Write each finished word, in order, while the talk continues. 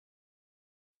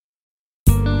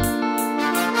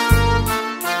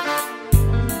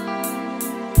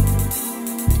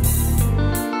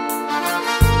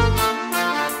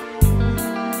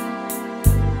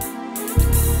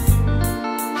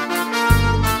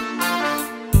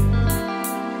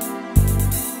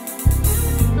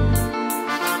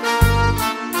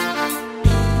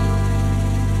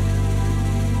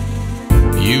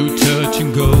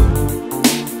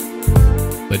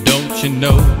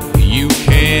know you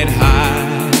can't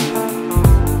hide.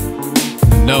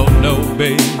 No, no,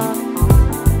 babe.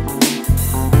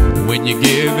 When you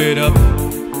give it up,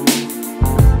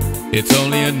 it's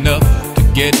only enough to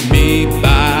get me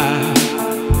by.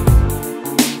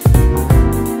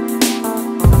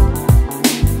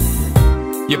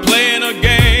 You're playing a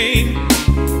game,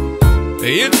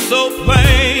 it's so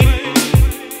plain.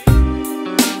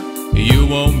 You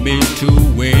want me to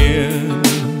win.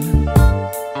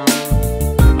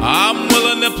 I'm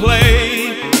willing to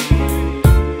play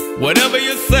whatever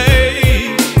you say,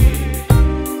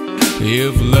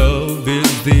 if love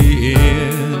is the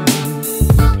end.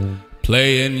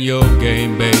 Playing your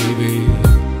game, baby.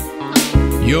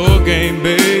 Your game,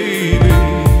 baby.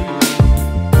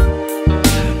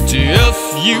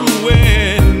 Just you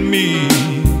and me.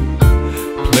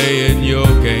 Playing your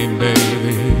game,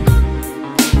 baby.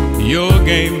 Your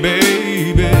game,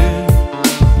 baby.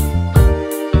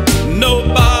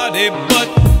 Nobody but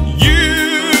you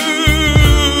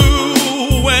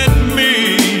and me.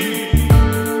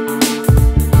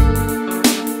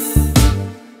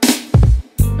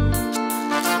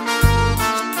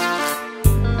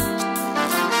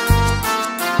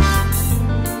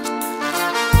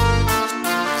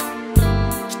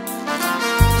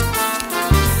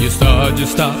 You start, you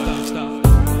stop.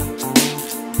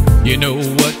 You know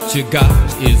what you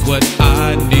got is what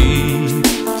I need.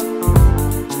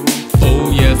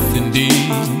 Oh yes indeed.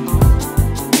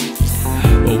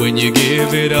 But when you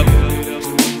give it up,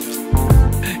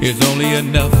 it's only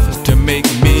enough to make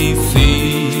me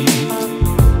see.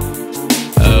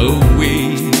 Oh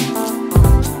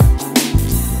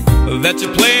that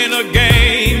you're playing a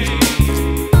game,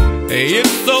 it's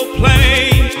so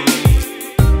plain.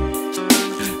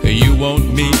 You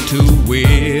want me to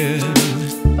win.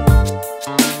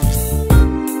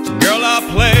 Girl, I'll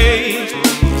play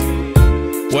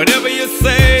whatever you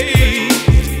say,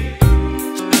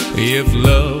 if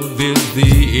love is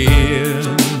the end.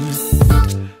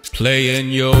 Playing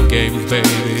your games,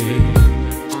 baby.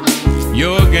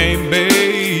 Your game, baby.